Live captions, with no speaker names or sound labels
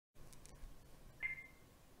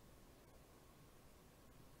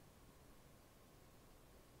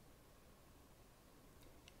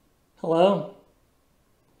Hello,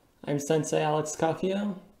 I'm Sensei Alex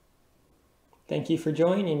Kakio. Thank you for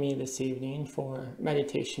joining me this evening for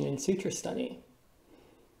meditation and sutra study.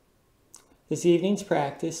 This evening's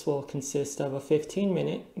practice will consist of a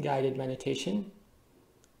 15-minute guided meditation,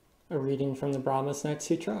 a reading from the Brahmasnath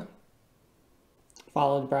Sutra,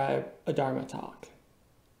 followed by a Dharma talk.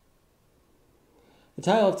 The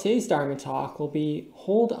title of today's Dharma talk will be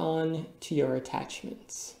Hold On to Your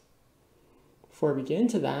Attachments. Before we get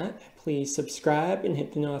into that, please subscribe and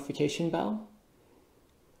hit the notification bell.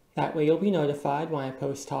 That way you'll be notified when I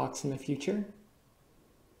post talks in the future.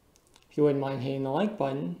 If you wouldn't mind hitting the like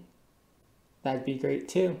button, that'd be great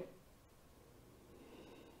too.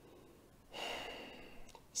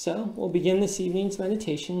 So we'll begin this evening's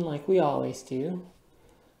meditation like we always do.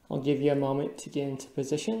 I'll give you a moment to get into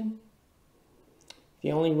position.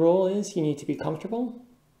 The only rule is you need to be comfortable.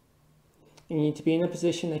 You need to be in a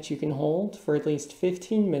position that you can hold for at least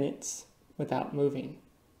 15 minutes without moving.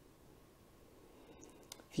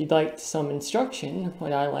 If you'd like some instruction,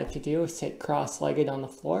 what I like to do is sit cross-legged on the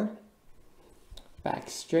floor, back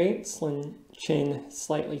straight, chin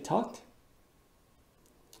slightly tucked.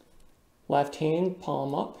 Left hand,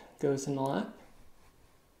 palm up, goes in the lap.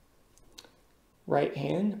 Right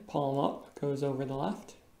hand, palm up, goes over the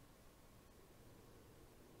left.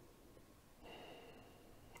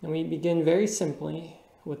 And we begin very simply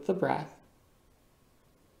with the breath.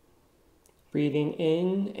 Breathing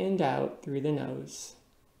in and out through the nose.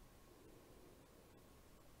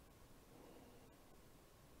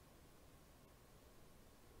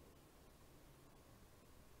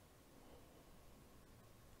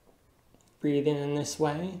 Breathing in this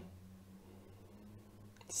way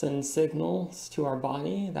sends signals to our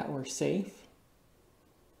body that we're safe,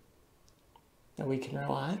 that we can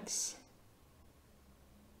relax.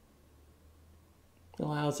 It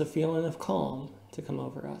allows a feeling of calm to come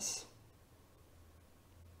over us.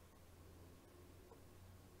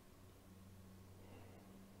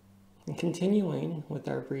 And continuing with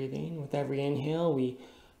our breathing, with every inhale, we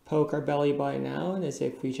poke our belly button out as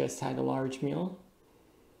if we just had a large meal.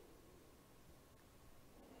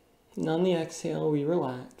 And on the exhale, we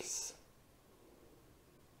relax.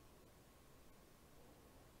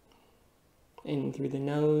 In through the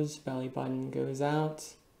nose, belly button goes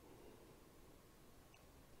out.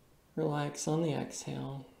 Relax on the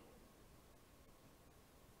exhale.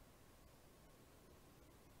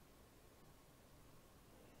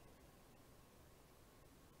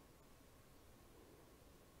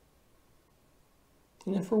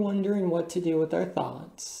 And if we're wondering what to do with our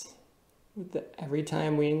thoughts, every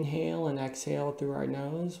time we inhale and exhale through our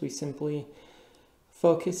nose, we simply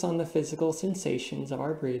focus on the physical sensations of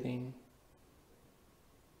our breathing.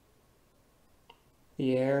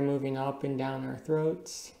 The air moving up and down our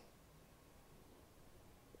throats.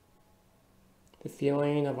 The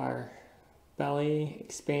feeling of our belly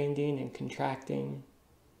expanding and contracting.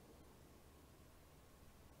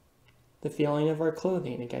 The feeling of our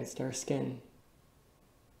clothing against our skin.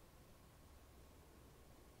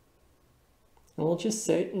 And we'll just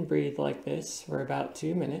sit and breathe like this for about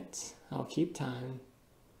 2 minutes. I'll keep time.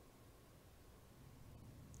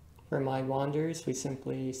 For mind wanders, we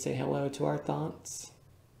simply say hello to our thoughts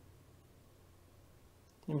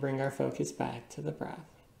and bring our focus back to the breath.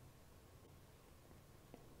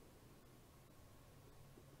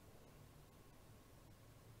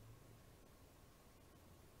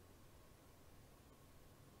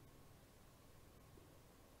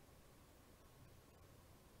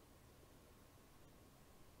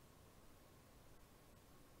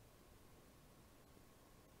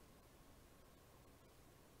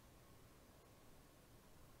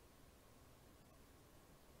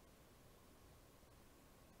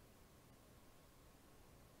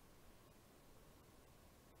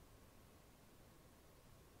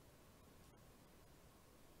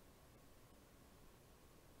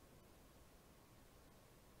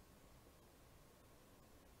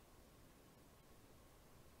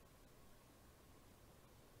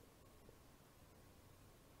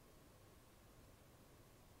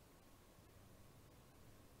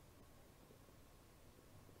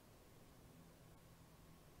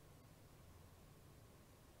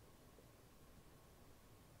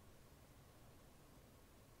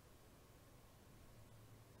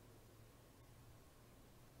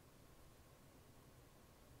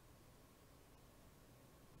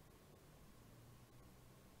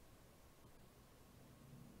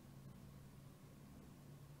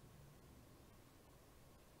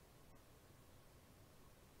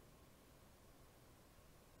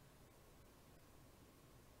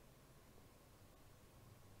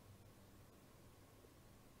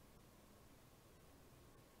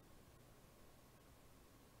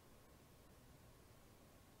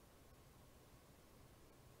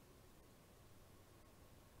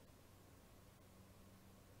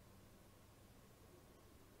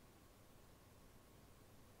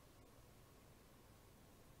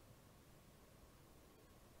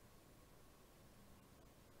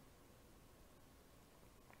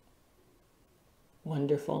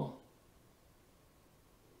 Wonderful.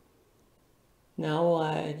 Now we'll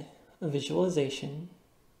add a visualization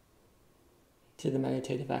to the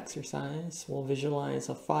meditative exercise. We'll visualize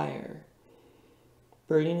a fire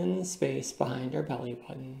burning in the space behind our belly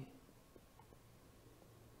button.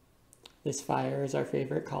 This fire is our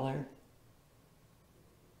favorite color.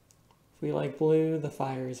 If we like blue, the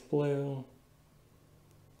fire is blue.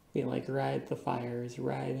 If we like red, the fire is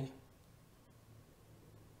red.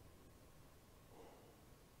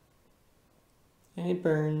 And it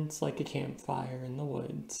burns like a campfire in the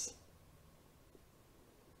woods.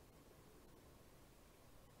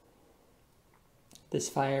 This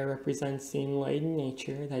fire represents the enlightened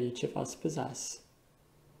nature that each of us possess.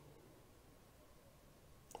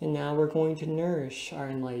 And now we're going to nourish our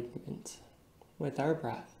enlightenment with our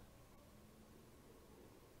breath.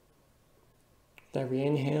 With every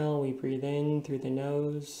inhale, we breathe in through the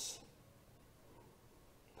nose,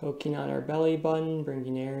 poking out our belly button,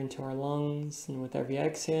 bringing air into our lungs. And with every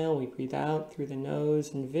exhale, we breathe out through the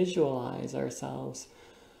nose and visualize ourselves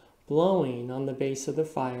blowing on the base of the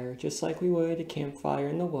fire, just like we would a campfire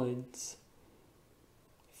in the woods,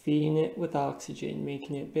 feeding it with oxygen,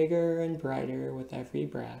 making it bigger and brighter with every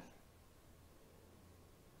breath.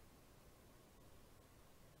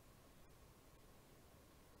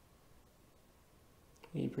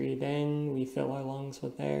 We breathe in, we fill our lungs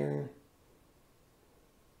with air.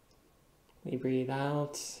 We breathe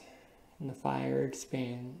out, and the fire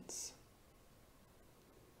expands.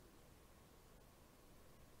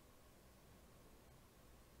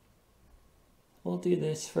 We'll do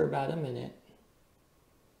this for about a minute.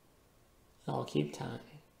 I'll keep time.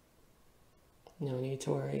 No need to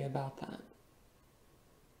worry about that.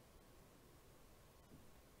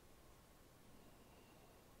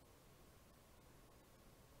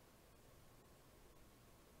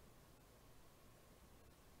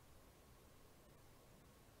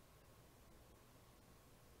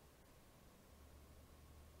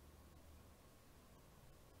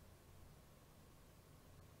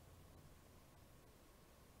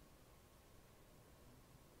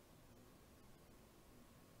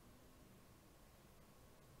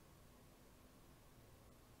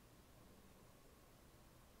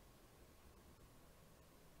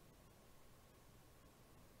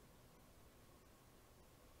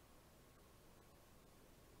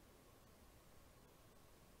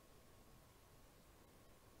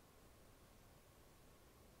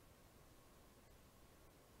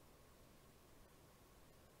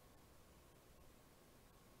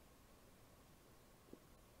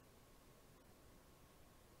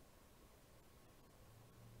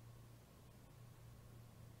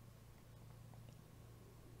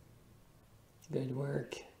 Good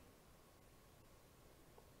work.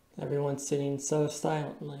 Everyone's sitting so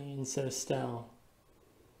silently and so still.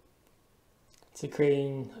 It's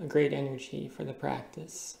creating a great energy for the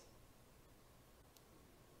practice.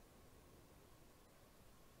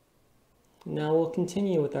 Now we'll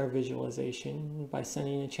continue with our visualization by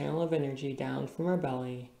sending a channel of energy down from our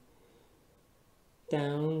belly,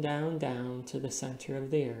 down, down, down to the center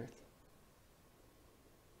of the earth.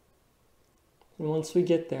 And once we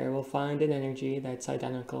get there, we'll find an energy that's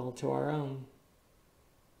identical to our own.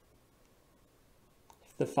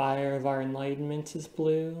 If the fire of our enlightenment is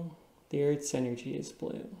blue, the earth's energy is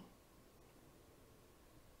blue.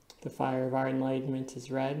 If the fire of our enlightenment is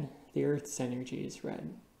red, the earth's energy is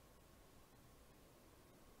red.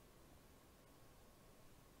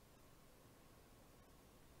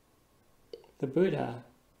 The Buddha,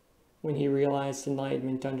 when he realized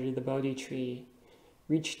enlightenment under the Bodhi tree,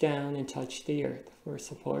 reached down and touched the earth for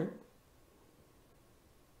support.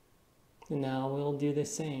 And now we'll do the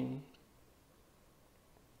same.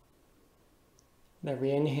 With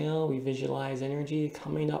every inhale, we visualize energy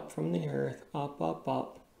coming up from the earth, up, up,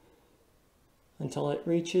 up, until it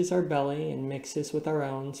reaches our belly and mixes with our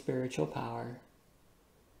own spiritual power.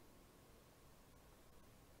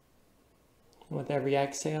 And with every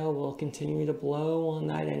exhale, we'll continue to blow on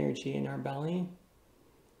that energy in our belly,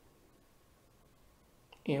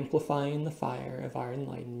 amplifying the fire of our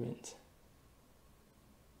enlightenment.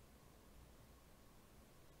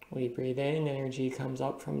 We breathe in, energy comes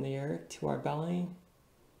up from the earth to our belly.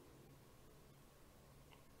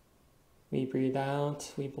 We breathe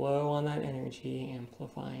out, we blow on that energy,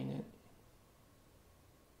 amplifying it.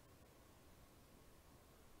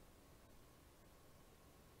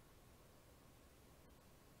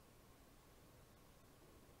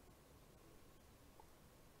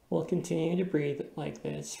 We'll continue to breathe like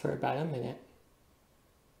this for about a minute.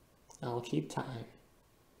 I'll keep time.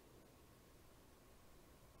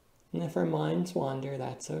 And if our minds wander,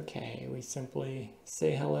 that's okay. We simply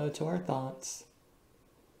say hello to our thoughts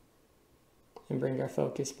And bring our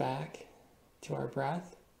focus back to our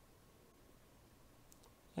breath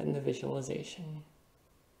and the visualization.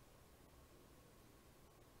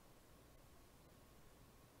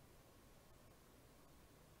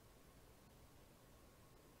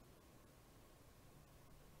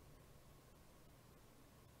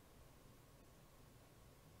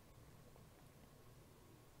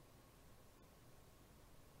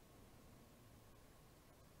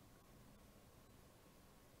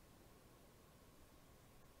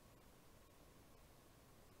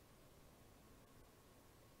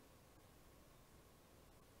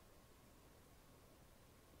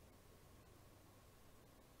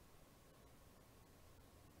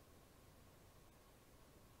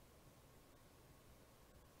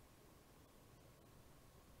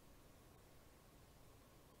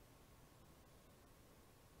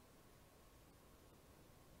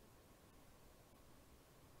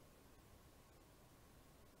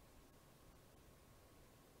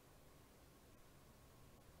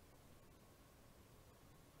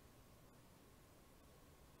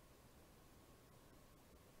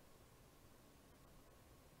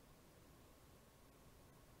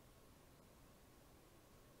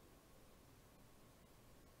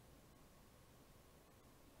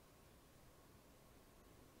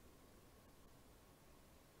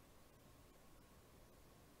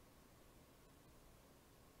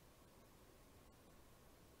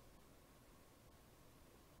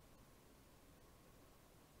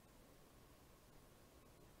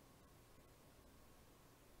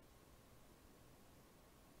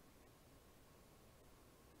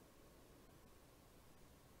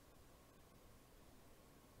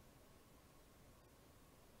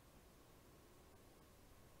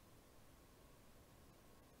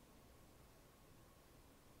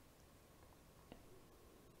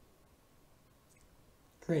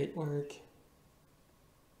 Great work.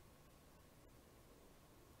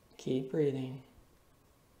 Keep breathing.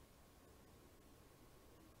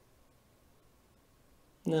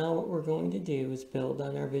 Now what we're going to do is build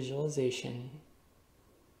on our visualization.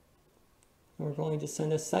 And we're going to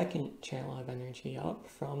send a second channel of energy up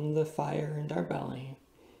from the fire in our belly.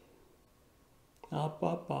 Up,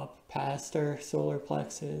 up, up, past our solar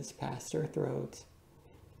plexus, past our throat,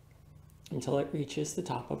 until it reaches the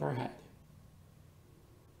top of our head.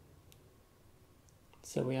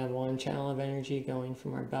 So we have one channel of energy going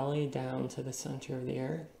from our belly down to the center of the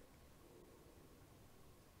earth.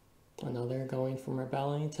 Another going from our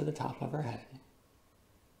belly to the top of our head.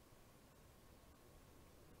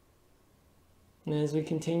 And as we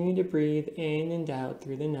continue to breathe in and out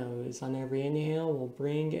through the nose, on every inhale, we'll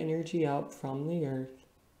bring energy up from the earth,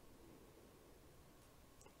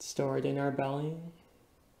 stored in our belly.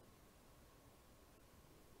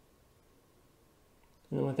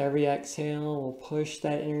 And with every exhale, we'll push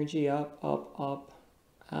that energy up, up, up,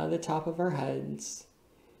 out of the top of our heads,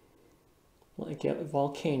 like a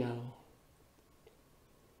volcano.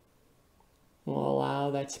 We'll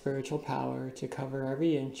allow that spiritual power to cover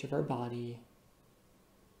every inch of our body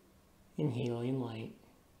in healing light.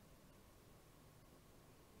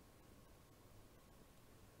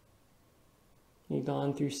 We've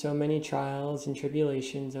gone through so many trials and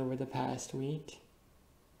tribulations over the past week.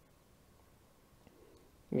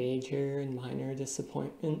 Major and minor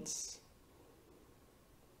disappointments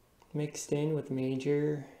mixed in with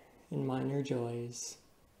major and minor joys.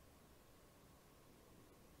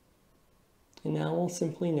 And now we'll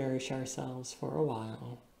simply nourish ourselves for a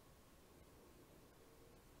while,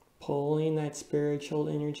 pulling that spiritual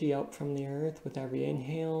energy up from the earth with every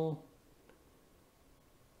inhale,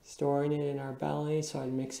 storing it in our belly so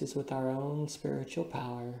it mixes with our own spiritual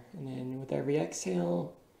power. And then with every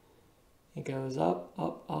exhale, it goes up,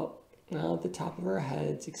 up, up, now at the top of our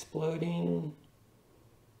heads, exploding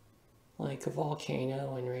like a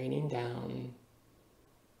volcano and raining down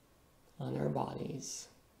on our bodies,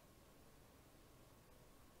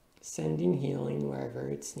 sending healing wherever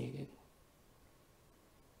it's needed.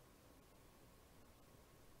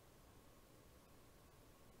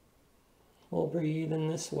 We'll breathe in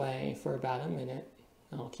this way for about a minute.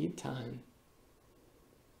 I'll keep time.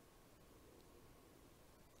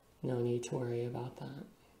 No need to worry about that.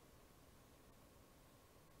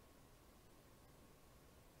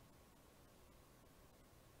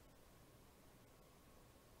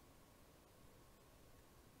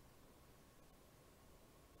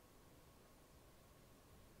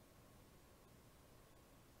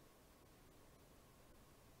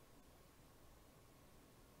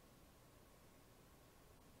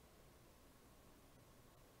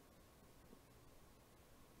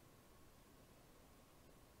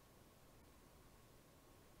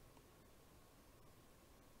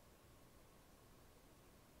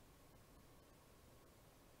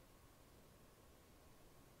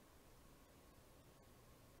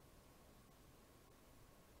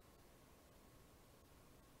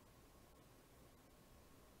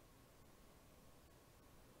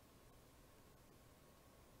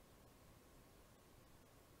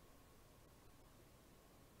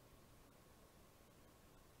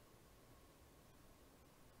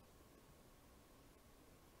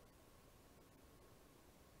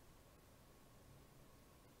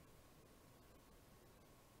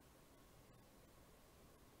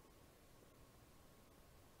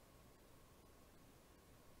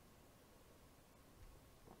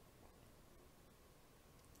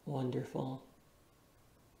 Wonderful.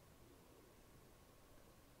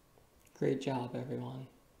 Great job, everyone.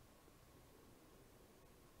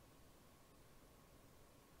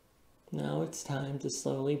 Now it's time to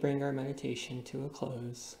slowly bring our meditation to a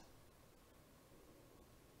close.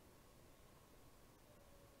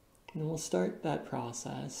 And we'll start that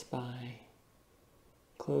process by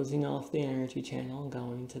closing off the energy channel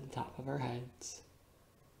going to the top of our heads.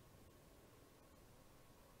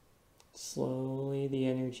 Slowly the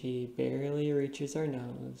energy barely reaches our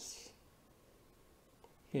nose,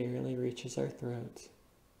 barely reaches our throat,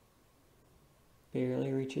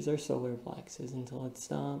 barely reaches our solar plexus until it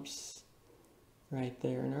stops right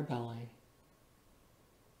there in our belly.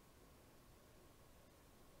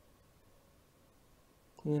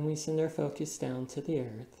 And then we send our focus down to the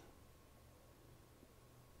earth.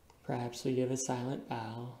 Perhaps we give a silent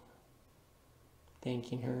bow,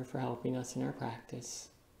 thanking her for helping us in our practice,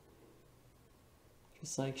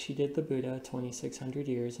 just like she did the Buddha 2,600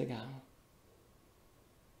 years ago.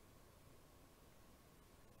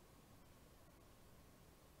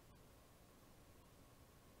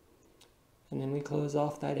 And then we close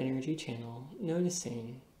off that energy channel,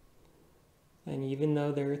 noticing that even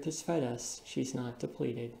though the earth has fed us, she's not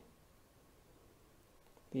depleted.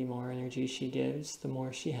 The more energy she gives, the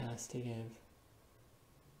more she has to give.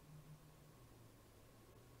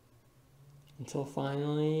 Until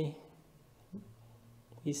finally,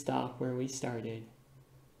 we stop where we started,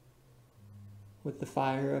 with the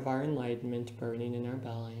fire of our enlightenment burning in our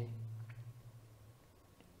belly.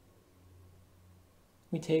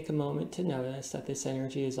 We take a moment to notice that this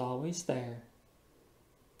energy is always there,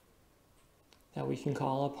 that we can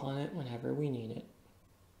call upon it whenever we need it.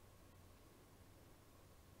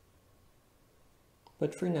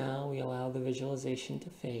 But for now, we allow the visualization to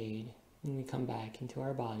fade, and we come back into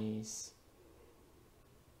our bodies,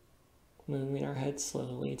 moving our head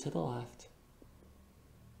slowly to the left,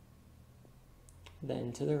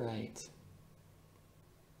 then to the right,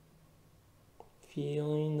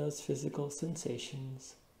 feeling those physical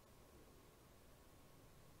sensations.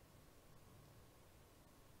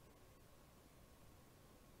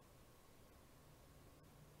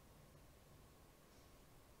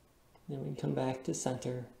 Then we come back to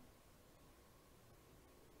center.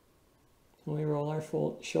 And we roll our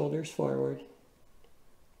shoulders forward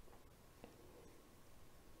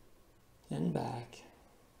and back.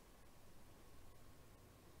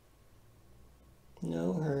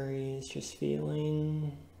 No hurries, just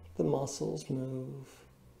feeling the muscles move.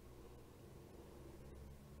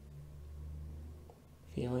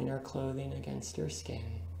 Feeling our clothing against our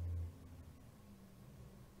skin.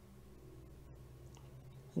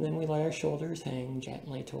 And then we let our shoulders hang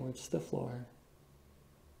gently towards the floor.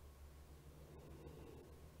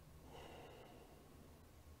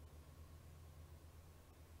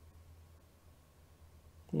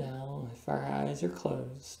 Now, if our eyes are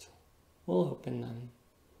closed, we'll open them,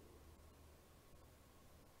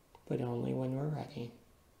 but only when we're ready.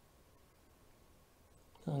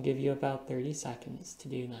 I'll give you about 30 seconds to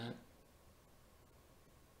do that.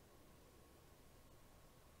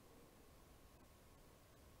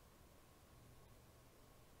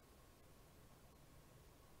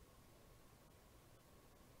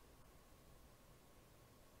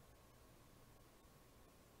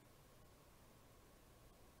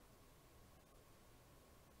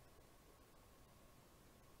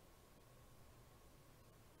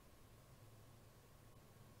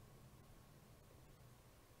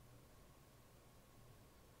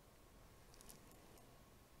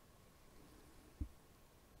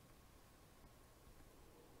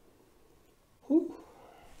 Whew.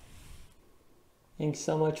 Thanks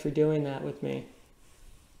so much for doing that with me.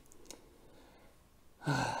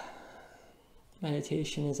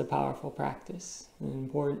 Meditation is a powerful practice, an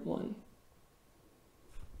important one.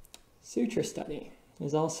 Sutra study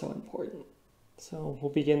is also important. So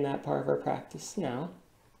we'll begin that part of our practice now.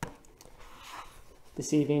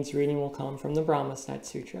 This evening's reading will come from the Brahmacet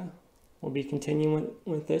Sutra. We'll be continuing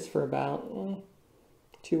with this for about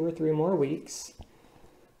 2 or 3 more weeks.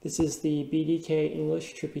 This is the BDK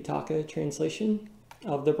English Tripitaka translation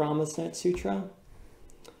of the Brahmacet Sutra.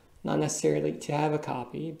 Not necessarily to have a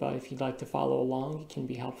copy, but if you'd like to follow along, it can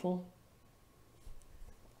be helpful.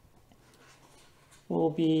 We'll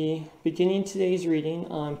be beginning today's reading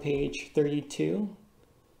on page 32,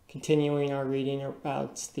 continuing our reading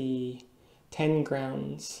about the 10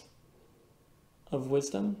 grounds of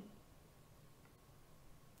wisdom.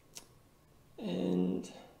 And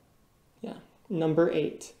number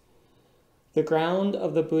 8, the ground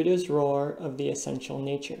of the Buddha's roar of the essential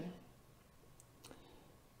nature.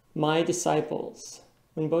 My disciples,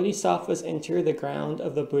 When bodhisattvas enter the ground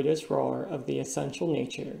of the Buddha's roar of the essential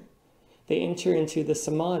nature, they enter into the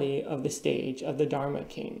samadhi of the stage of the Dharma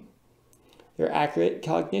King. Their accurate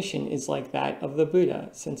cognition is like that of the Buddha,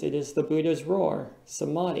 since it is the Buddha's roar,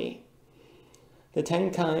 samadhi. The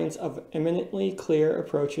 10 kinds of eminently clear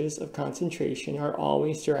approaches of concentration are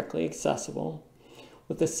always directly accessible.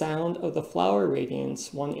 With the sound of the flower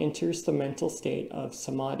radiance, one enters the mental state of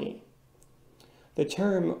samadhi. The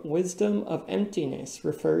term wisdom of emptiness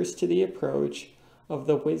refers to the approach of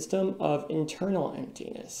the wisdom of internal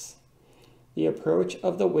emptiness, the approach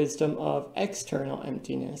of the wisdom of external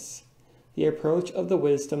emptiness, the approach of the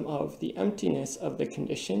wisdom of the emptiness of the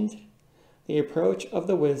conditioned, the approach of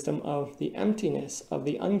the wisdom of the emptiness of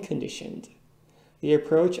the unconditioned, the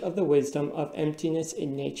approach of the wisdom of emptiness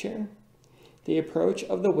in nature, the approach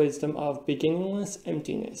of the wisdom of beginningless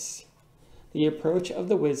emptiness, the approach of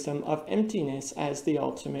the wisdom of emptiness as the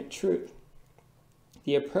ultimate truth,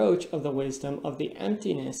 the approach of the wisdom of the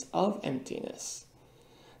emptiness of emptiness,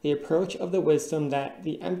 the approach of the wisdom that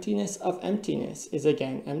the emptiness of emptiness is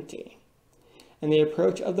again empty, and the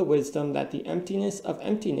approach of the wisdom that the emptiness of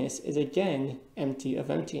emptiness is again empty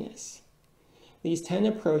of emptiness. These 10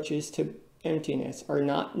 approaches to emptiness are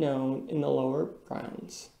not known in the lower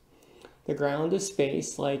grounds. The ground of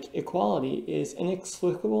space, like equality, is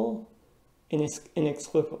inexplicable.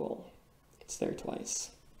 It's there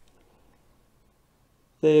twice.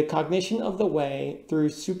 The cognition of the way through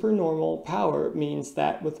supernormal power means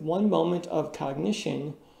that with one moment of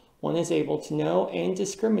cognition, one is able to know and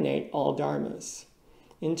discriminate all dharmas.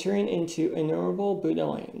 Entering into innumerable Buddha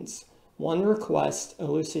lands, one requests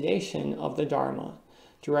elucidation of the Dharma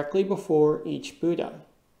directly before each Buddha.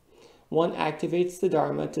 One activates the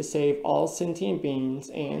Dharma to save all sentient beings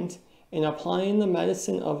and, in applying the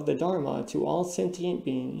medicine of the Dharma to all sentient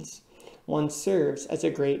beings, one serves as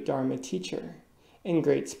a great Dharma teacher and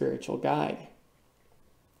great spiritual guide,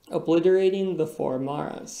 obliterating the 4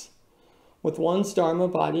 maras. With one's Dharma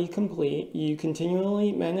body complete, you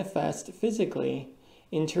continually manifest physically,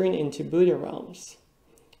 entering into Buddha realms.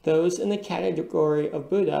 Those in the category of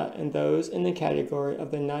Buddha and those in the category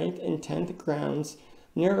of the 9th and 10th grounds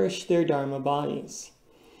nourish their Dharma bodies.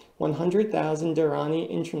 100,000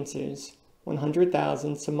 Dharani entrances,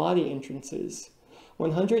 100,000 Samadhi entrances,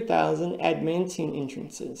 100,000 Adamantine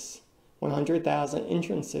entrances, 100,000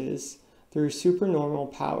 entrances through supernormal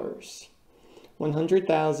powers,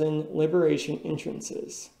 100,000 liberation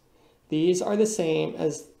entrances. These are the same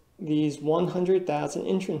as these 100,000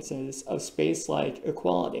 entrances of space-like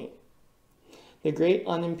equality. The great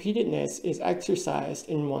unimpededness is exercised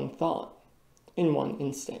in one thought, in one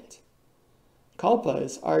instant.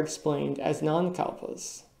 Kalpas are explained as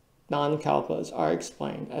non-kalpas. Non-kalpas are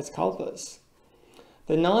explained as kalpas.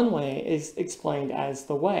 The non-way is explained as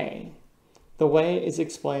the way. The way is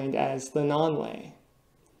explained as the non-way.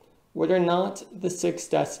 Whether or not the 6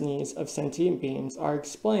 destinies of sentient beings are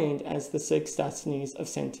explained as the 6 destinies of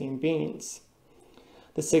sentient beings.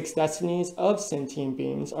 The 6 destinies of sentient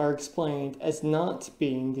beings are explained as not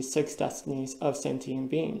being the 6 destinies of sentient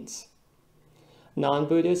beings.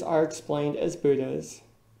 Non-Buddhas are explained as Buddhas.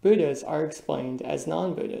 Buddhas are explained as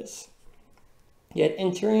non-Buddhas. Yet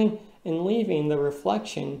entering and leaving the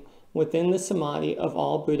reflection within the samadhi of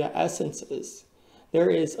all Buddha essences, there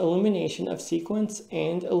is illumination of sequence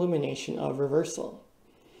and illumination of reversal.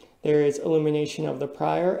 There is illumination of the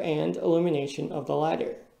prior and illumination of the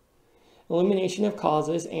latter. Illumination of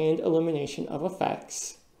causes and illumination of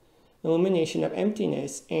effects. Illumination of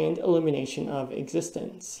emptiness and illumination of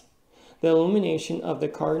existence. The illumination of the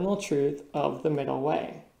cardinal truth of the middle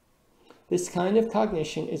way. This kind of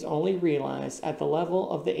cognition is only realized at the level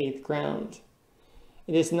of the 8th ground.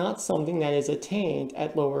 It is not something that is attained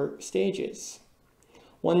at lower stages.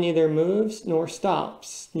 One neither moves nor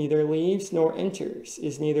stops, neither leaves nor enters,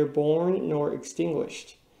 is neither born nor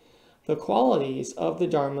extinguished. The qualities of the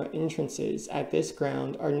Dharma entrances at this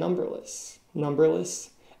ground are numberless,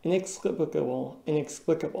 inexplicable.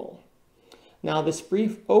 Now this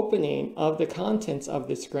brief opening of the contents of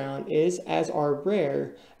this ground is as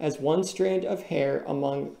rare as one strand of hair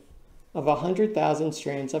among 100,000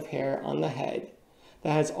 strands of hair on the head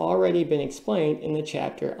that has already been explained in the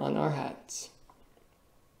chapter on Arhats.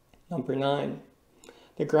 Number 9.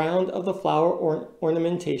 The ground of the flower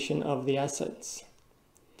ornamentation of the essence.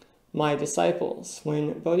 My disciples,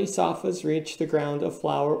 when bodhisattvas reach the ground of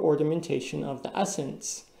flower ornamentation of the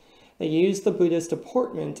essence, they use the Buddha's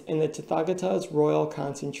deportment in the Tathagata's royal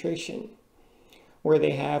concentration, where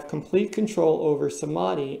they have complete control over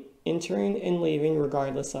samadhi, entering and leaving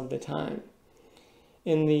regardless of the time.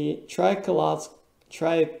 In the trikilocosms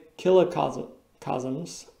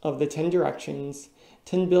of the 10 directions,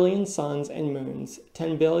 10 billion suns and moons,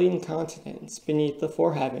 10 billion continents beneath the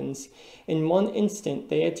four heavens. In one instant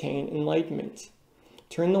they attain enlightenment,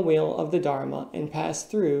 turn the wheel of the Dharma, and pass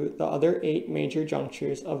through the other 8 major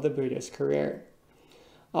junctures of the Buddha's career,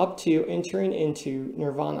 up to entering into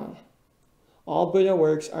nirvana. All Buddha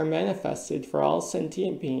works are manifested for all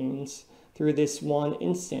sentient beings through this one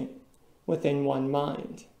instant, within one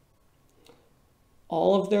mind.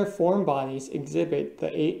 All of their form bodies exhibit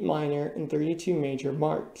the 8 minor and 32 major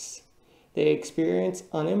marks. They experience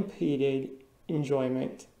unimpeded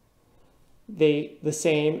enjoyment, the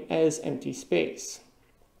same as empty space.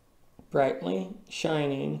 Brightly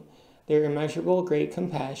shining, their immeasurable great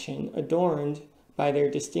compassion adorned by their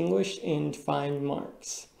distinguished and fine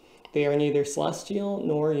marks. They are neither celestial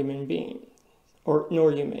nor human beings,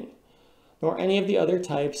 nor any of the other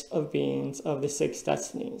types of beings of the 6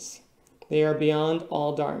 destinies. They are beyond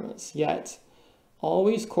all dharmas, yet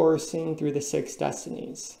always coursing through the 6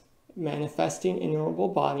 destinies, manifesting innumerable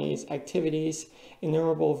bodies, activities,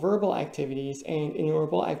 innumerable verbal activities, and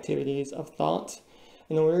innumerable activities of thought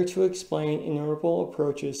in order to explain innumerable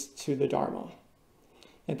approaches to the Dharma.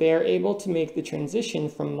 That they are able to make the transition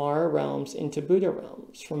from Mara realms into Buddha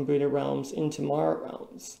realms, from Buddha realms into Mara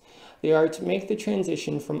realms. They are to make the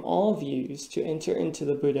transition from all views to enter into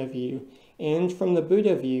the Buddha view, and from the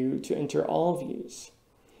Buddha view to enter all views.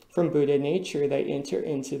 From Buddha nature, they enter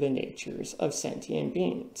into the natures of sentient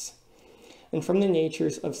beings. And from the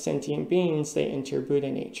natures of sentient beings, they enter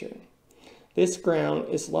Buddha nature. This ground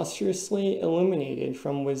is lustrously illuminated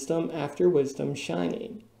from wisdom after wisdom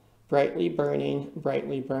shining, brightly burning,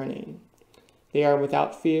 brightly burning. They are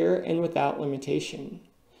without fear and without limitation.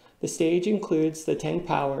 The stage includes the 10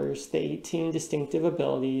 powers, the 18 distinctive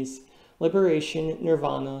abilities, liberation,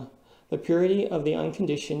 nirvana, the purity of the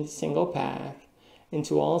unconditioned single path, and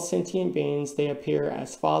to all sentient beings they appear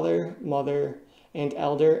as father, mother, and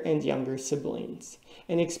elder and younger siblings,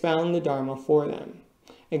 and expound the Dharma for them,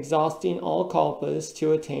 exhausting all kalpas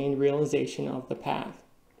to attain realization of the path.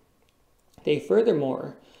 They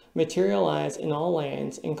furthermore materialize in all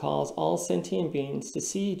lands and cause all sentient beings to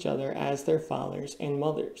see each other as their fathers and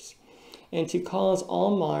mothers, and to cause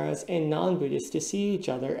all Maras and non-Buddhists to see each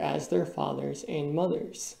other as their fathers and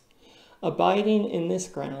mothers. Abiding in this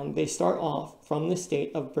ground, they start off from the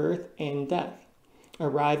state of birth and death,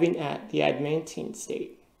 arriving at the adamantine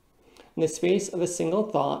state. In the space of a single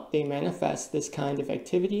thought, they manifest this kind of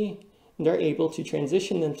activity and are able to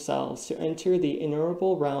transition themselves to enter the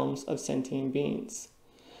innumerable realms of sentient beings.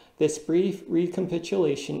 This brief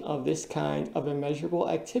recapitulation of this kind of immeasurable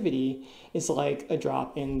activity is like a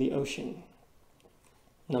drop in the ocean.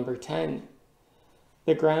 Number 10.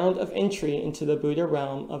 The ground of entry into the Buddha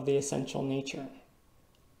realm of the essential nature.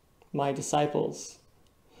 My disciples,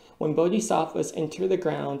 when bodhisattvas enter the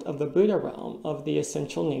ground of the Buddha realm of the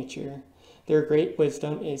essential nature, their great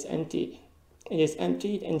wisdom is emptied. It is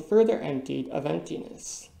emptied and further emptied of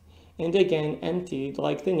emptiness, and again emptied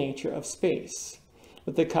like the nature of space,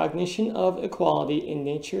 with the cognition of equality in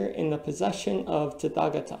nature and the possession of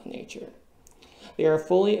Tathagata nature. They are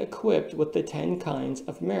fully equipped with the 10 kinds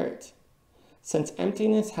of merit. Since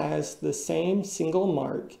emptiness has the same single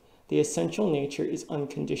mark, the essential nature is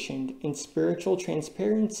unconditioned, and spiritual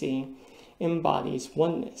transparency embodies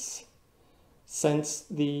oneness. Since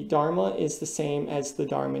the Dharma is the same as the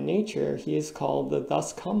Dharma nature, he is called the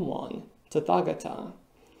thus come one, Tathagata.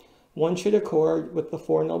 One should accord with the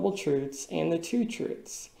Four Noble Truths and the Two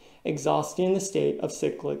Truths, exhausting the state of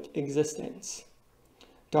cyclic existence.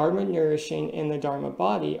 Dharma nourishing and the Dharma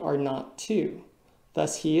body are not two.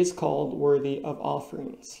 Thus he is called worthy of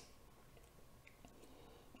offerings.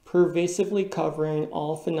 Pervasively covering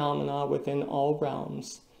all phenomena within all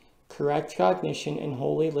realms, correct cognition and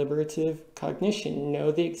wholly liberative cognition know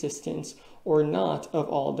the existence or not of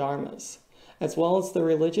all dharmas, as well as the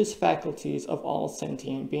religious faculties of all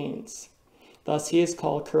sentient beings. Thus he is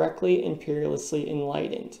called correctly and fearlessly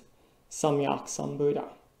enlightened, Samyak Sambuddha.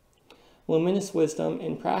 Luminous wisdom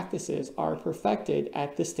and practices are perfected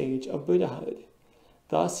at the stage of Buddhahood.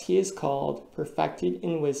 Thus he is called perfected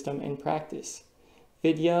in wisdom and practice,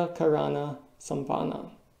 Vidya Karana Sampanna.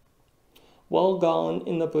 Well gone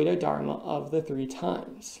in the Buddha Dharma of the 3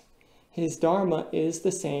 times. His Dharma is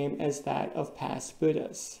the same as that of past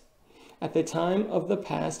Buddhas. At the time of the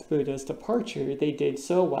past Buddha's departure, they did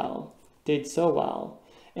so well,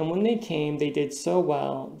 and when they came, they did so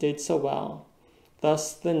well,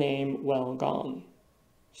 thus the name well gone,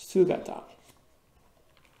 Sugata.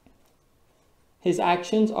 His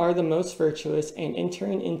actions are the most virtuous, and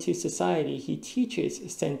entering into society, he teaches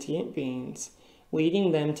sentient beings,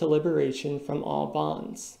 leading them to liberation from all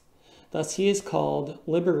bonds. Thus he is called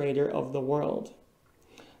liberator of the world.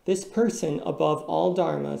 This person above all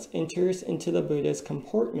dharmas enters into the Buddha's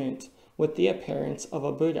comportment with the appearance of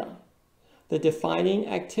a Buddha. The defining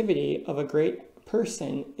activity of a great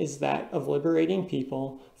person is that of liberating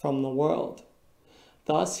people from the world.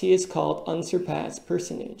 Thus he is called unsurpassed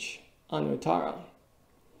personage, Anuttara.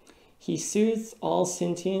 He soothes all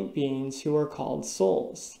sentient beings who are called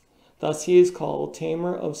souls. Thus he is called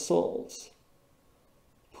tamer of souls,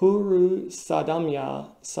 Puru Sadamya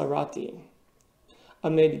Sarati.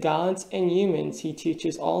 Amid gods and humans, he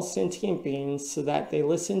teaches all sentient beings so that they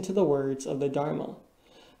listen to the words of the Dharma.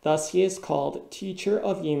 Thus he is called teacher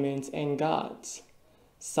of humans and gods,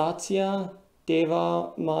 Satya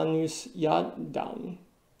Deva Manusyadam.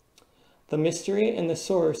 The mystery and the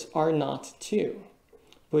source are not two.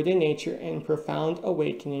 Buddha nature and profound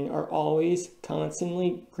awakening are always,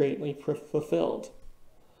 constantly, greatly fulfilled.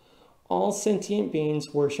 All sentient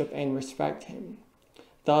beings worship and respect him.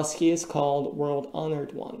 Thus he is called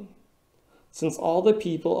world-honored one. Since all the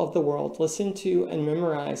people of the world listen to and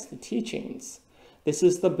memorize the teachings, this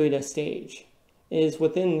is the Buddha stage. It is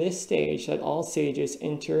within this stage that all sages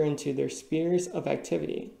enter into their spheres of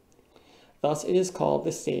activity. Thus it is called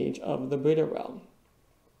the stage of the Buddha realm.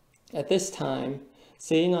 At this time,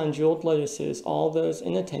 sitting on jeweled lotuses, all those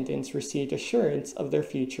in attendance received assurance of their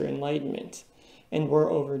future enlightenment and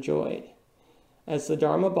were overjoyed. As the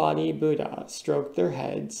Dharma body Buddha stroked their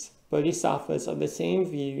heads, bodhisattvas of the same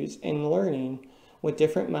views and learning with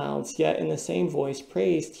different mouths, yet in the same voice,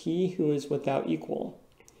 praised he who is without equal.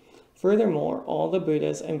 Furthermore, all the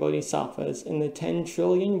Buddhas and bodhisattvas in the 10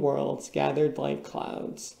 trillion worlds gathered like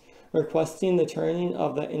clouds, requesting the turning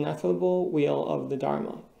of the ineffable wheel of the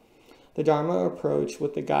Dharma. The Dharma approached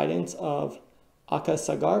with the guidance of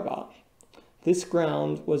Akasagarbha. This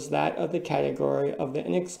ground was that of the category of the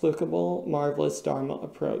inexplicable, marvelous Dharma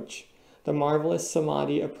approach, the marvelous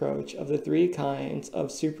Samadhi approach of the 3 kinds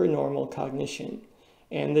of supernormal cognition,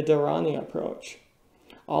 and the Dharani approach,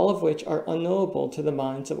 all of which are unknowable to the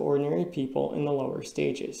minds of ordinary people in the lower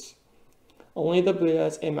stages. Only the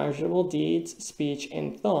Buddha's immeasurable deeds, speech,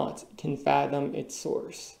 and thought can fathom its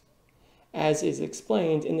source. As is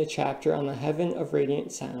explained in the chapter on the heaven of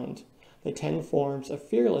radiant sound, the 10 forms of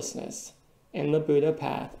fearlessness and the Buddha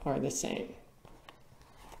path are the same.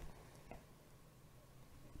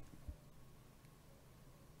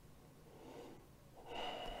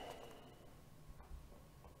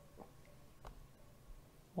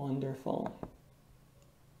 Wonderful.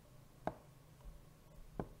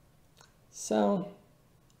 So,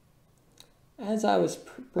 as I was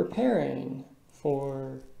preparing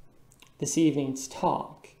for this evening's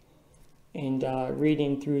talk and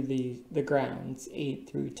reading through the grounds 8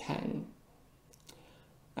 through 10,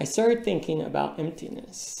 I started thinking about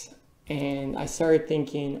emptiness, and I started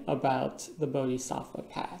thinking about the Bodhisattva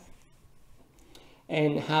path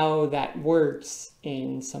and how that works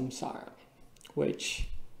in samsara, which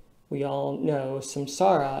we all know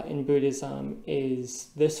samsara in Buddhism is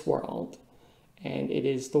this world, and it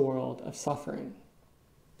is the world of suffering.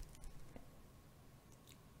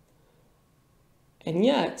 And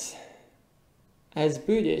yet, as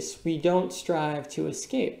Buddhists, we don't strive to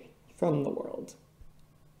escape from the world.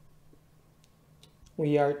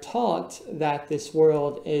 We are taught that this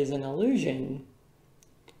world is an illusion,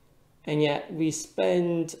 and yet we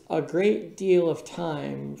spend a great deal of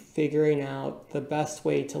time figuring out the best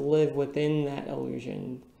way to live within that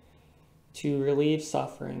illusion to relieve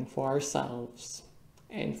suffering for ourselves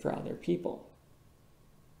and for other people.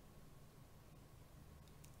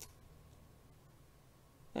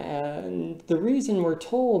 And the reason we're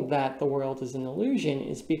told that the world is an illusion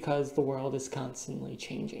is because the world is constantly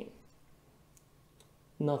changing.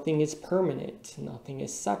 Nothing is permanent, nothing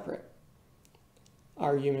is separate.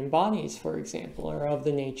 Our human bodies, for example, are of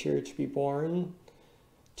the nature to be born,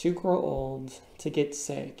 to grow old, to get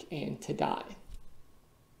sick, and to die.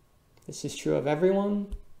 This is true of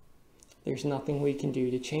everyone. There's nothing we can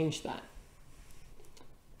do to change that.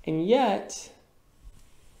 And yet,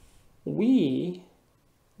 we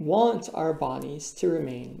want our bodies to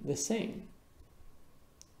remain the same.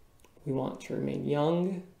 We want to remain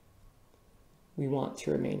young. We want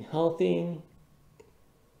to remain healthy.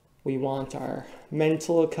 We want our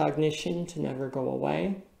mental cognition to never go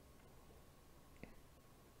away.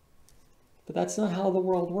 But that's not how the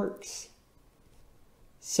world works.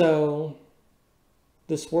 So,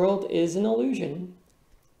 this world is an illusion,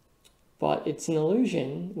 but it's an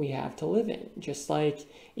illusion we have to live in. Just like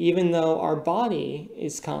even though our body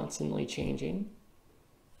is constantly changing,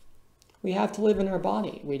 we have to live in our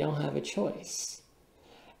body. We don't have a choice.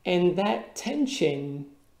 And that tension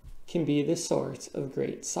can be the source of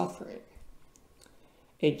great suffering.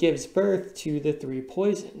 it gives birth to the three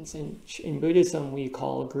poisons. And in Buddhism, we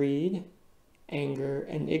call greed, anger,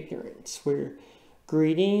 and ignorance. We're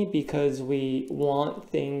greedy because we want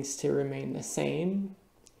things to remain the same.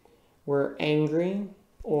 We're angry,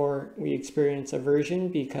 or we experience aversion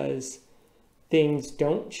because things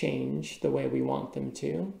don't change the way we want them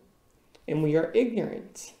to. And we are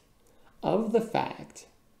ignorant of the fact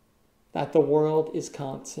that the world is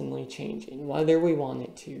constantly changing, whether we want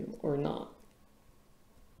it to or not.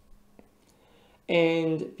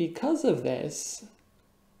 And because of this,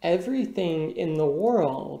 everything in the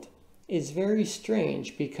world is very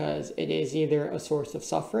strange because it is either a source of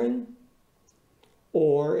suffering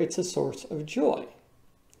or it's a source of joy.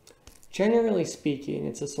 Generally speaking,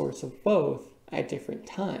 it's a source of both at different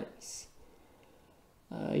times.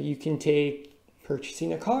 You can take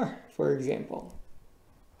purchasing a car, for example.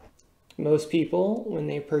 Most people, when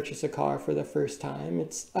they purchase a car for the first time,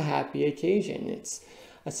 it's a happy occasion. It's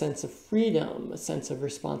a sense of freedom, a sense of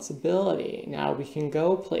responsibility. Now we can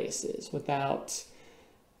go places without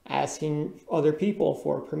asking other people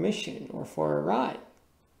for permission or for a ride.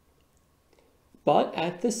 But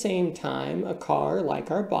at the same time, a car,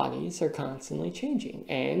 like our bodies, are constantly changing,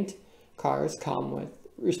 and cars come with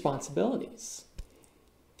responsibilities.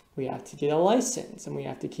 We have to get a license, and we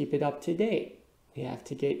have to keep it up to date. We have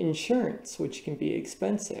to get insurance, which can be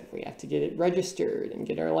expensive. We have to get it registered and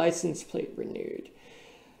get our license plate renewed.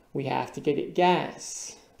 We have to get it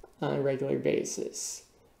gas on a regular basis.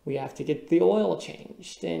 We have to get the oil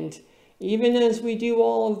changed. And even as we do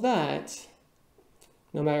all of that,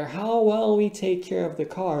 no matter how well we take care of the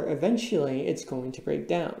car, eventually it's going to break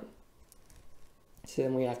down. So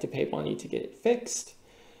then we have to pay money to get it fixed.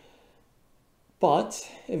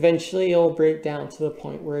 But eventually it'll break down to the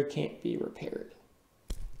point where it can't be repaired.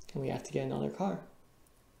 And we have to get another car.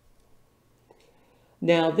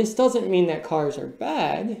 Now, this doesn't mean that cars are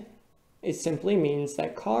bad. It simply means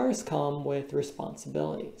that cars come with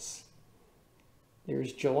responsibilities.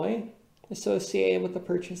 There's joy associated with the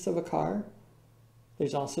purchase of a car.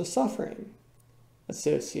 There's also suffering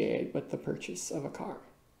associated with the purchase of a car.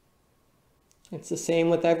 It's the same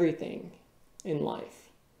with everything in life,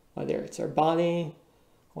 whether it's our body,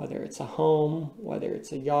 whether it's a home, whether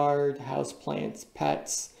it's a yard, house plants,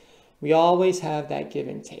 pets. We always have that give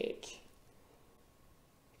and take.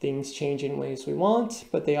 Things change in ways we want,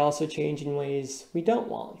 but they also change in ways we don't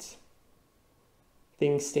want.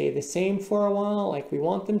 Things stay the same for a while, like we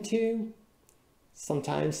want them to.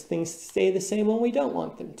 Sometimes things stay the same when we don't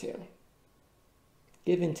want them to.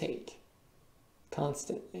 Give and take,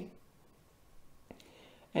 constantly.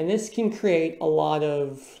 And this can create a lot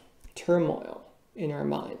of turmoil in our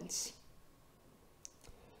minds.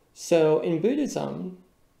 So in Buddhism,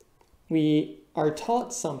 we are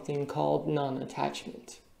taught something called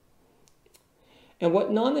non-attachment. And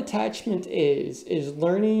what non-attachment is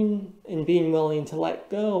learning and being willing to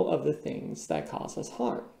let go of the things that cause us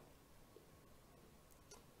harm.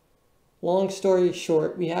 Long story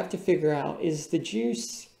short, we have to figure out, is the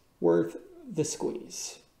juice worth the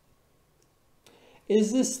squeeze?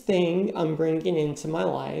 Is this thing I'm bringing into my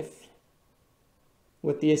life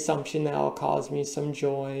with the assumption that it'll cause me some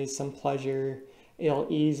joy, some pleasure, it'll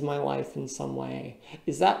ease my life in some way,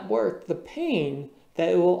 is that worth the pain that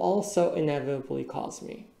it will also inevitably cause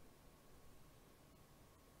me?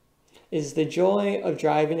 Is the joy of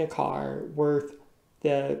driving a car worth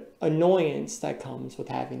the annoyance that comes with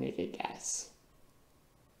having to get gas?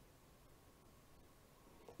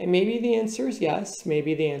 And maybe the answer is yes,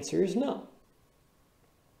 maybe the answer is no.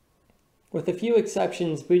 With a few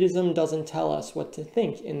exceptions, Buddhism doesn't tell us what to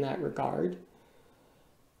think in that regard,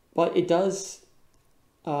 but it does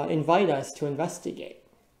invite us to investigate.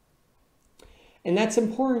 And that's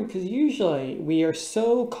important because usually we are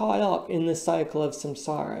so caught up in the cycle of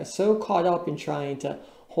samsara, so caught up in trying to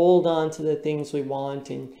hold on to the things we want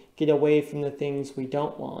and get away from the things we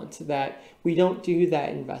don't want, that we don't do that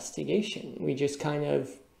investigation. We just kind of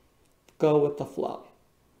go with the flow.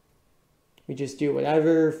 We just do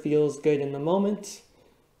whatever feels good in the moment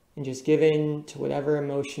and just give in to whatever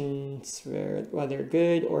emotions, whether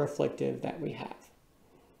good or afflictive, that we have.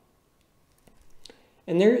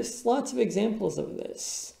 And there's lots of examples of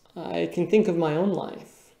this. I can think of my own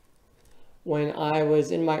life. When I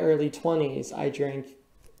was in my early 20s, I drank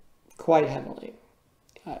quite heavily,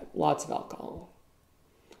 lots of alcohol.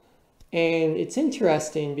 And it's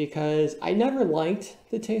interesting because I never liked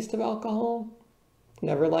the taste of alcohol.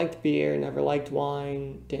 Never liked beer, never liked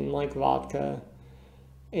wine, didn't like vodka.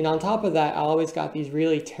 And on top of that, I always got these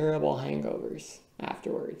really terrible hangovers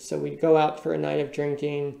afterwards. So we'd go out for a night of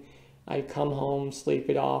drinking, I'd come home, sleep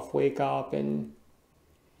it off, wake up, and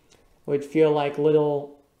would feel like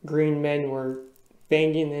little green men were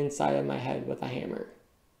banging the inside of my head with a hammer.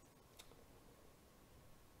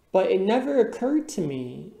 But it never occurred to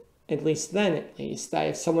me, at least then at least, that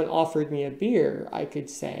if someone offered me a beer, I could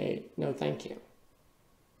say, no, thank you.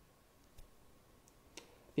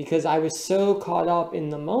 Because I was so caught up in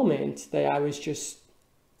the moment that I was just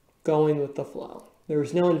going with the flow. There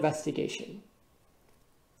was no investigation.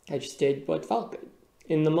 I just did what felt good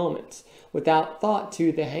in the moment, without thought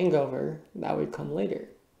to the hangover that would come later.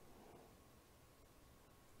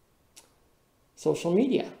 Social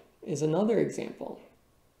media is another example.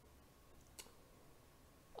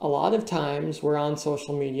 A lot of times we're on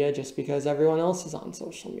social media just because everyone else is on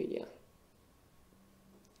social media.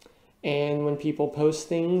 And when people post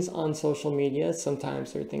things on social media,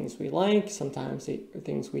 sometimes they're things we like, sometimes they're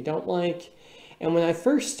things we don't like. And when I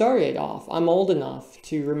first started off, I'm old enough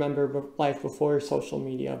to remember life before social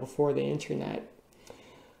media, before the internet.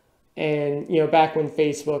 And, back when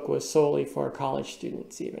Facebook was solely for college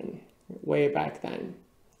students even, way back then.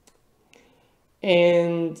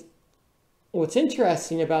 And what's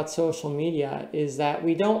interesting about social media is that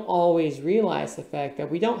we don't always realize the fact that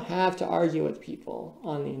we don't have to argue with people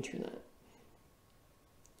on the internet.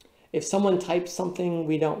 If someone types something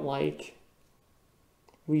we don't like,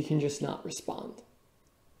 we can just not respond.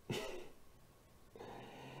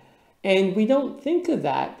 And we don't think of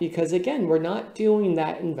that because, again, we're not doing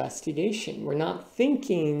that investigation. We're not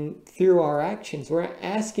thinking through our actions. We're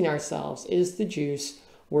asking ourselves, is the juice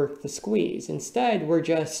worth the squeeze? Instead, we're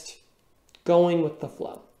just going with the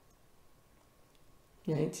flow,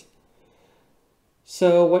 right?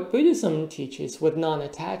 So what Buddhism teaches with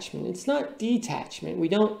non-attachment, it's not detachment. We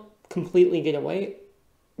don't completely get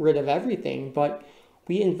rid of everything, but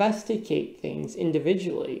we investigate things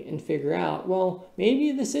individually and figure out, well,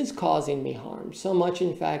 maybe this is causing me harm, so much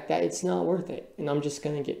in fact that it's not worth it, and I'm just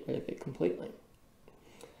going to get rid of it completely.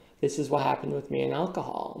 This is what happened with me in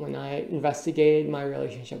alcohol. When I investigated my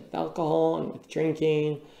relationship with alcohol and with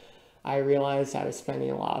drinking, I realized I was spending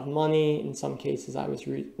a lot of money. In some cases, I was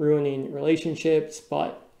ruining relationships,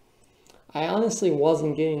 but I honestly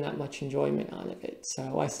wasn't getting that much enjoyment out of it,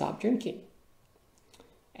 so I stopped drinking.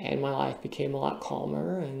 And my life became a lot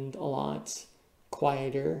calmer and a lot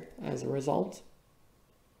quieter as a result.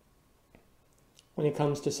 When it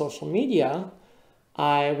comes to social media,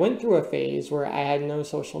 I went through a phase where I had no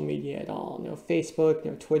social media at all. No Facebook,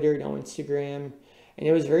 no Twitter, no Instagram. And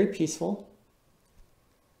it was very peaceful.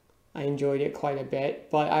 I enjoyed it quite a bit.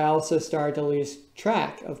 But I also started to lose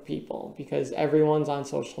track of people because everyone's on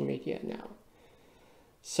social media now.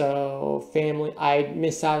 So I'd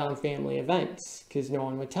miss out on family events because no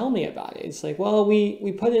one would tell me about it. It's like, well,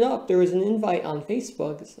 we put it up. There was an invite on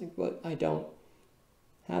Facebook. It's like, but I don't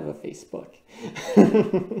have a Facebook.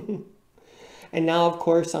 And now, of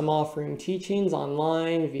course, I'm offering teachings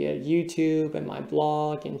online via YouTube and my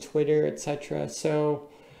blog and Twitter, etc. So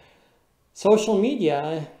social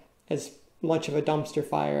media, as much of a dumpster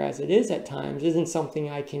fire as it is at times, isn't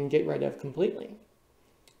something I can get rid of completely.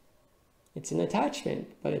 It's an attachment,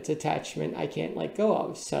 but it's attachment I can't let go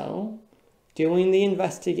of. So doing the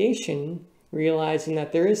investigation, realizing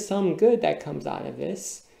that there is some good that comes out of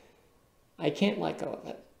this, I can't let go of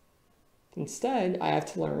it. Instead, I have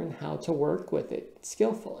to learn how to work with it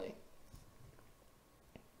skillfully.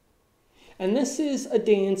 And this is a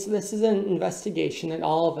dance, this is an investigation that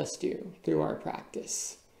all of us do through our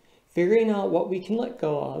practice. Figuring out what we can let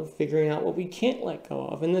go of, figuring out what we can't let go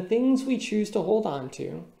of, and the things we choose to hold on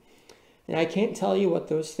to. And I can't tell you what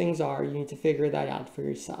those things are. You need to figure that out for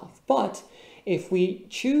yourself. But if we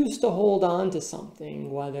choose to hold on to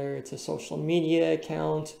something, whether it's a social media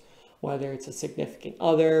account, whether it's a significant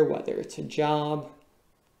other, whether it's a job,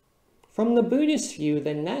 from the Buddhist view,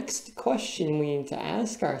 the next question we need to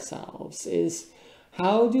ask ourselves is,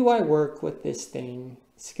 how do I work with this thing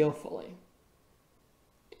skillfully?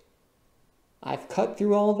 I've cut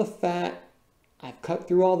through all the fat. I've cut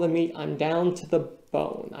through all the meat. I'm down to the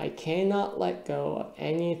bone. I cannot let go of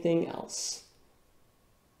anything else.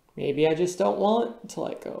 Maybe I just don't want to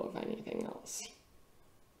let go of anything else.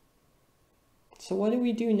 So what do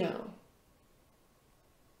we do now?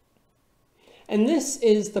 And this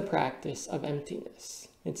is the practice of emptiness.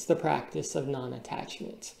 It's the practice of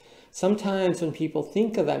non-attachment. Sometimes when people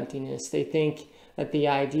think of emptiness, they think that the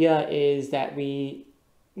idea is that we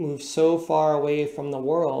move so far away from the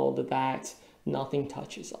world that nothing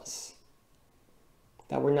touches us,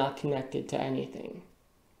 that we're not connected to anything,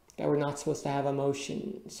 that we're not supposed to have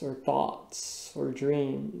emotions or thoughts or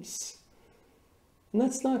dreams. And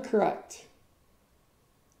that's not correct.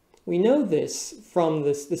 We know this from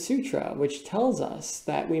the sutra, which tells us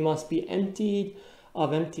that we must be emptied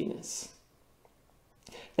of emptiness.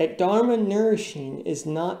 That Dharma nourishing is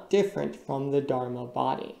not different from the Dharma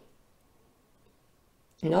body.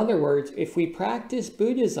 In other words, if we practice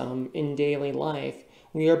Buddhism in daily life,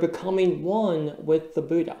 we are becoming one with the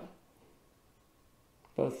Buddha,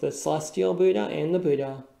 both the celestial Buddha and the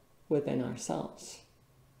Buddha within ourselves.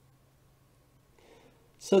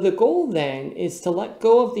 So the goal then is to let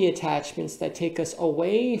go of the attachments that take us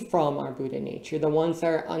away from our Buddha nature, the ones that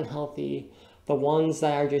are unhealthy, the ones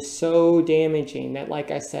that are just so damaging that,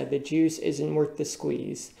 like I said, the juice isn't worth the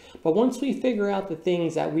squeeze. But once we figure out the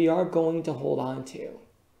things that we are going to hold on to,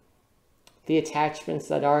 the attachments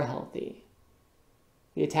that are healthy,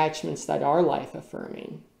 the attachments that are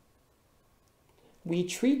life-affirming, we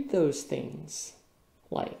treat those things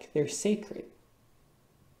like they're sacred.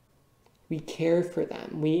 We care for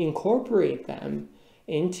them. We incorporate them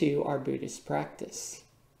into our Buddhist practice.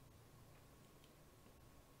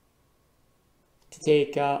 To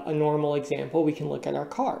take a normal example, we can look at our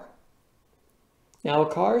car. Now,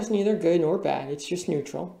 a car is neither good nor bad. It's just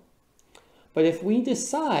neutral. But if we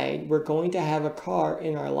decide we're going to have a car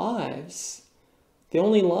in our lives, the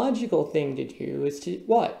only logical thing to do is to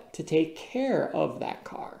what? To take care of that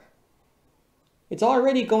car. It's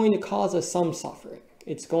already going to cause us some suffering.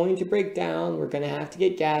 It's going to break down. We're going to have to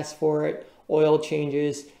get gas for it, oil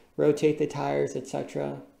changes, rotate the tires,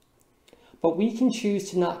 etc. But we can choose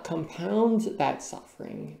to not compound that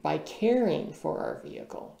suffering by caring for our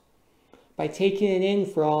vehicle, by taking it in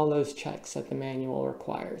for all those checks that the manual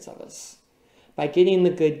requires of us, by getting the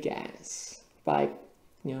good gas, by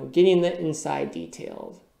getting the inside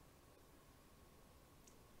detailed,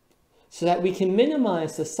 so that we can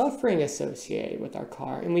minimize the suffering associated with our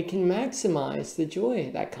car and we can maximize the joy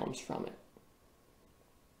that comes from it.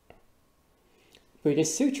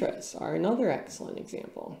 Buddhist sutras are another excellent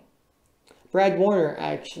example. Brad Warner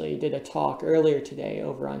actually did a talk earlier today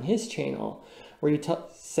over on his channel where he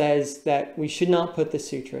says that we should not put the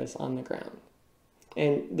sutras on the ground.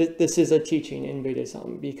 And this is a teaching in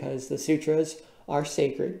Buddhism because the sutras are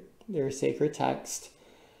sacred. They're a sacred text.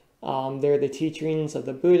 They're the teachings of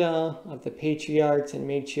the Buddha, of the patriarchs and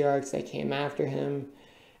matriarchs that came after him.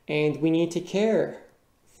 And we need to care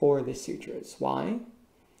for the sutras. Why?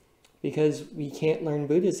 Because we can't learn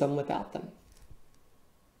Buddhism without them.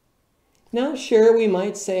 Now, sure, we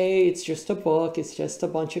might say it's just a book, it's just a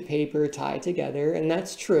bunch of paper tied together, and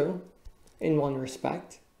that's true in one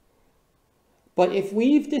respect. But if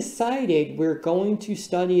we've decided we're going to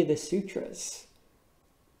study the sutras,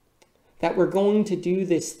 that we're going to do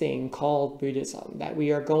this thing called Buddhism, that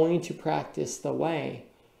we are going to practice the way,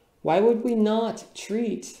 why would we not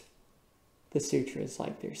treat the sutras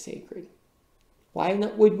like they're sacred? Why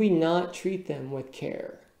would we not treat them with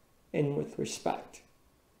care and with respect?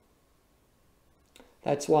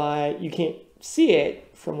 That's why you can't see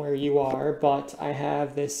it from where you are, but I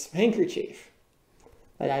have this handkerchief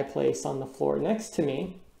that I place on the floor next to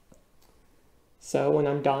me. So when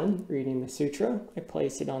I'm done reading the sutra, I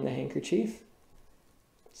place it on the handkerchief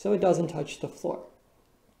so it doesn't touch the floor.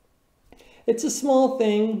 It's a small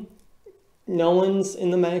thing. No one's in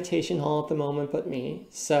the meditation hall at the moment but me,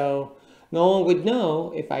 so no one would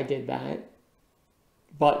know if I did that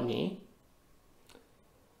but me.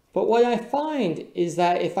 But what I find is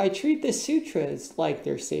that if I treat the sutras like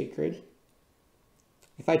they're sacred,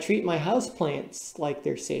 if I treat my houseplants like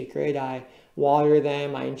they're sacred, I water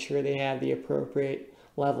them, I ensure they have the appropriate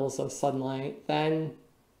levels of sunlight, then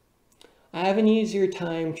I have an easier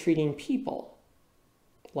time treating people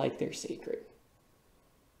like they're sacred.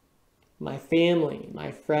 My family,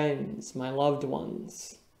 my friends, my loved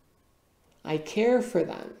ones, I care for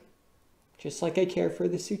them just like I care for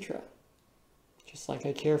the sutra, just like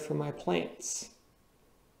I care for my plants.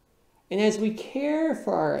 And as we care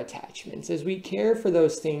for our attachments, as we care for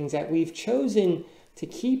those things that we've chosen to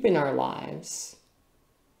keep in our lives,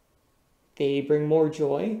 they bring more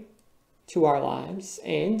joy to our lives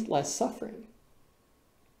and less suffering.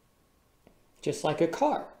 Just like a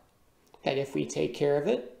car, that if we take care of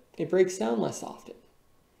it, it breaks down less often.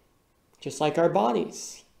 Just like our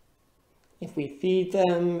bodies, if we feed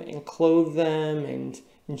them and clothe them and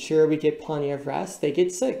ensure we get plenty of rest, they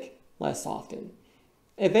get sick less often.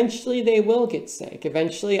 Eventually they will get sick.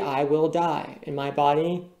 Eventually I will die and my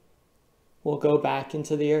body will go back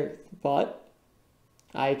into the earth. But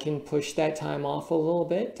I can push that time off a little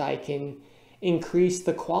bit. I can increase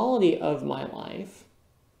the quality of my life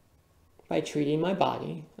by treating my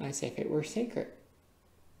body as if it were sacred.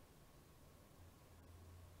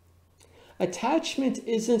 Attachment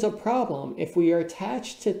isn't a problem if we are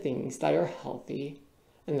attached to things that are healthy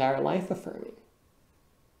and that are life-affirming.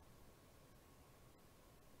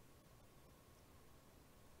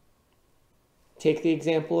 take the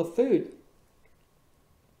example of food.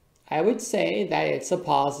 I would say that it's a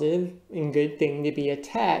positive and good thing to be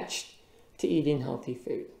attached to eating healthy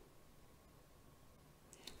food.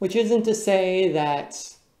 Which isn't to say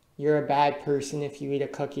that you're a bad person if you eat a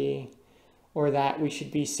cookie, or that we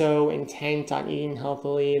should be so intent on eating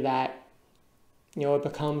healthily that, it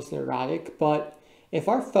becomes neurotic. But if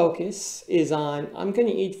our focus is on, I'm going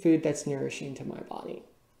to eat food that's nourishing to my body.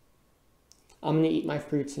 I'm going to eat my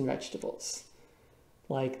fruits and vegetables,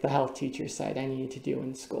 like the health teacher said I needed to do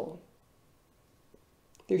in school.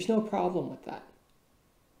 There's no problem with that.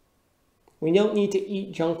 We don't need to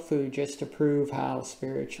eat junk food just to prove how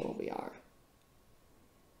spiritual we are.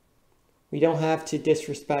 We don't have to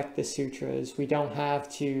disrespect the sutras. We don't have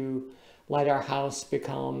to let our house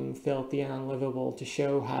become filthy and unlivable to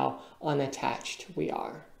show how unattached we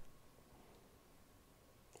are.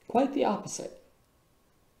 Quite the opposite.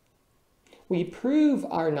 We prove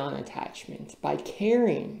our non-attachment by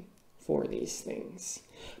caring for these things,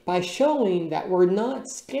 by showing that we're not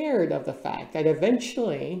scared of the fact that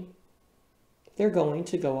eventually they're going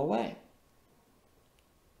to go away.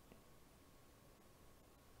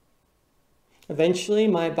 Eventually,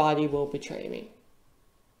 my body will betray me.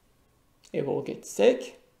 It will get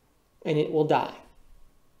sick and it will die.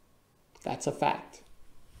 That's a fact.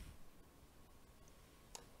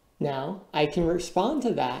 Now, I can respond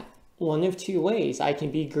to that one of two ways. I can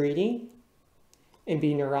be greedy and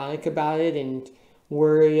be neurotic about it and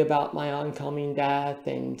worry about my oncoming death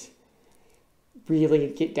and really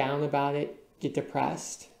get down about it, get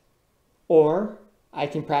depressed. Or I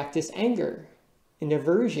can practice anger and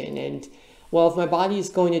aversion and, well, if my body is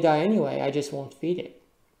going to die anyway, I just won't feed it.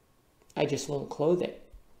 I just won't clothe it.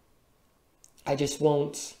 I just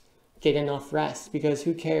won't get enough rest because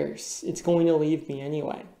who cares? It's going to leave me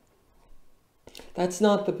anyway. That's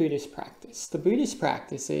not the Buddhist practice. The Buddhist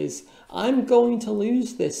practice is, I'm going to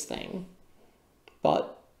lose this thing,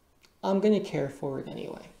 but I'm going to care for it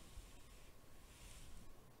anyway.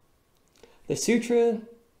 The sutra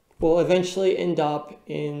will eventually end up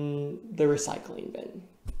in the recycling bin.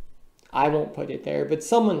 I won't put it there, but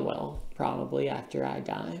someone will, probably after I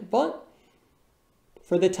die. But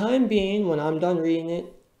for the time being, when I'm done reading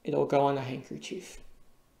it, it'll go on a handkerchief.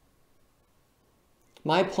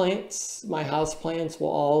 My plants, my house plants, will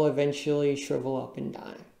all eventually shrivel up and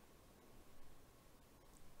die.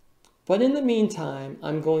 But in the meantime,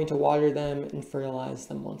 I'm going to water them and fertilize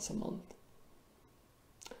them once a month.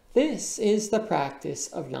 This is the practice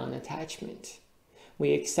of non-attachment.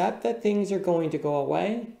 We accept that things are going to go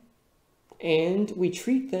away, and we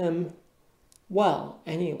treat them well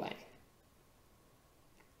anyway.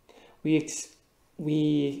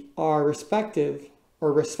 We are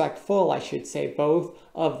respectful, I should say, both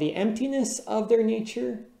of the emptiness of their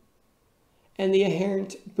nature and the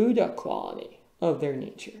inherent Buddha quality of their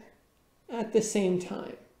nature at the same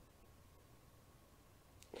time.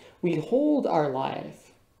 We hold our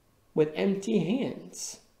life with empty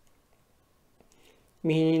hands,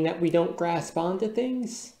 meaning that we don't grasp onto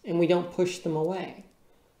things and we don't push them away.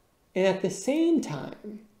 And at the same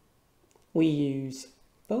time, we use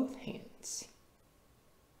both hands.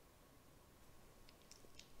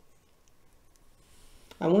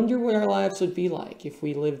 I wonder what our lives would be like if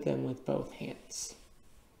we lived them with both hands.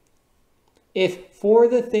 If for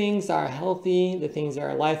the things that are healthy, the things that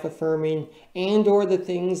are life-affirming, and or the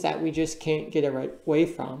things that we just can't get away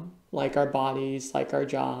from, like our bodies, like our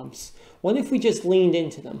jobs, what if we just leaned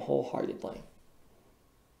into them wholeheartedly?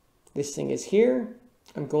 This thing is here,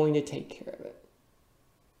 I'm going to take care of it.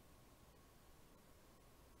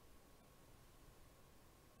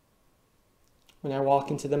 When I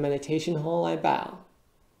walk into the meditation hall, I bow.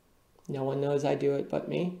 No one knows I do it but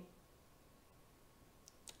me.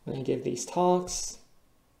 When I give these talks,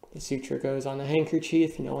 the sutra goes on a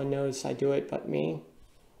handkerchief. No one knows I do it but me.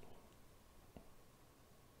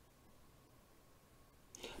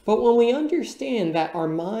 But when we understand that our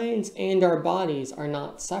minds and our bodies are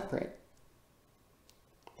not separate,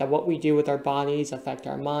 that what we do with our bodies affect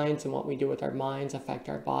our minds and what we do with our minds affect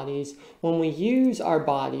our bodies, when we use our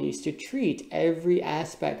bodies to treat every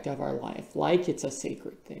aspect of our life like it's a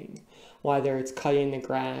sacred thing, whether it's cutting the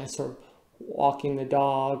grass or walking the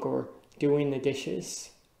dog or doing the dishes,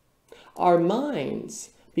 our minds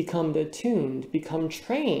become attuned, become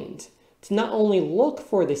trained to not only look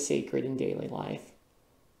for the sacred in daily life,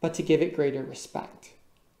 but to give it greater respect.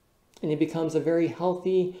 And it becomes a very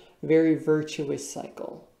healthy, very virtuous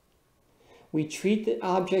cycle. We treat the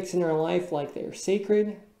objects in our life like they're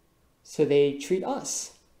sacred, so they treat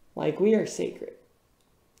us like we are sacred.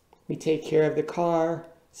 We take care of the car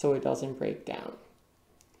so it doesn't break down.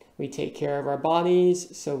 We take care of our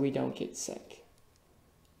bodies so we don't get sick.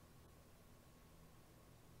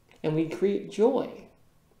 and we create joy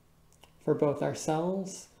for both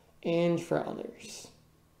ourselves and for others.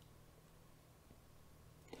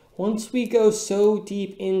 Once we go so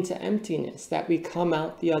deep into emptiness that we come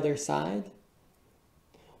out the other side,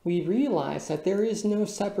 we realize that there is no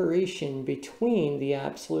separation between the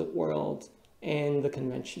absolute world and the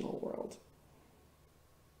conventional world.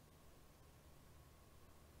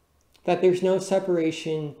 That there's no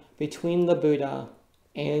separation between the Buddha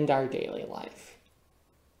and our daily life.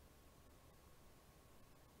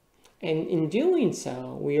 And in doing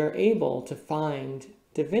so, we are able to find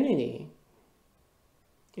divinity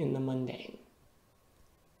in the mundane.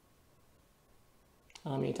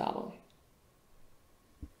 Amitabha.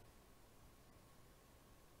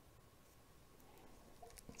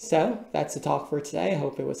 So, that's the talk for today. I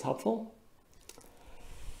hope it was helpful.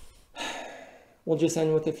 We'll just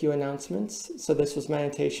end with a few announcements. So this was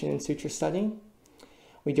meditation and sutra study.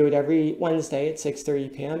 We do it every Wednesday at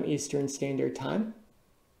 6:30 p.m. Eastern Standard Time.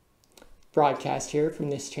 Broadcast here from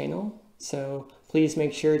this channel. So please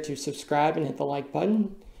make sure to subscribe and hit the like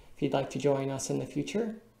button if you'd like to join us in the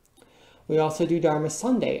future. We also do Dharma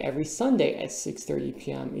Sunday every Sunday at 6:30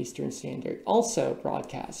 p.m. Eastern Standard, also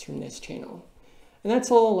broadcast from this channel. And that's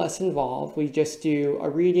a little less involved. We just do a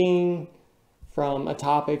reading from a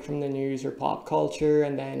topic from the news or pop culture,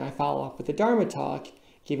 and then I follow up with a Dharma talk,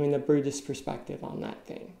 giving the Buddhist perspective on that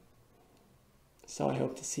thing. So I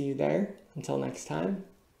hope to see you there. Until next time,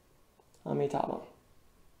 Amitabha.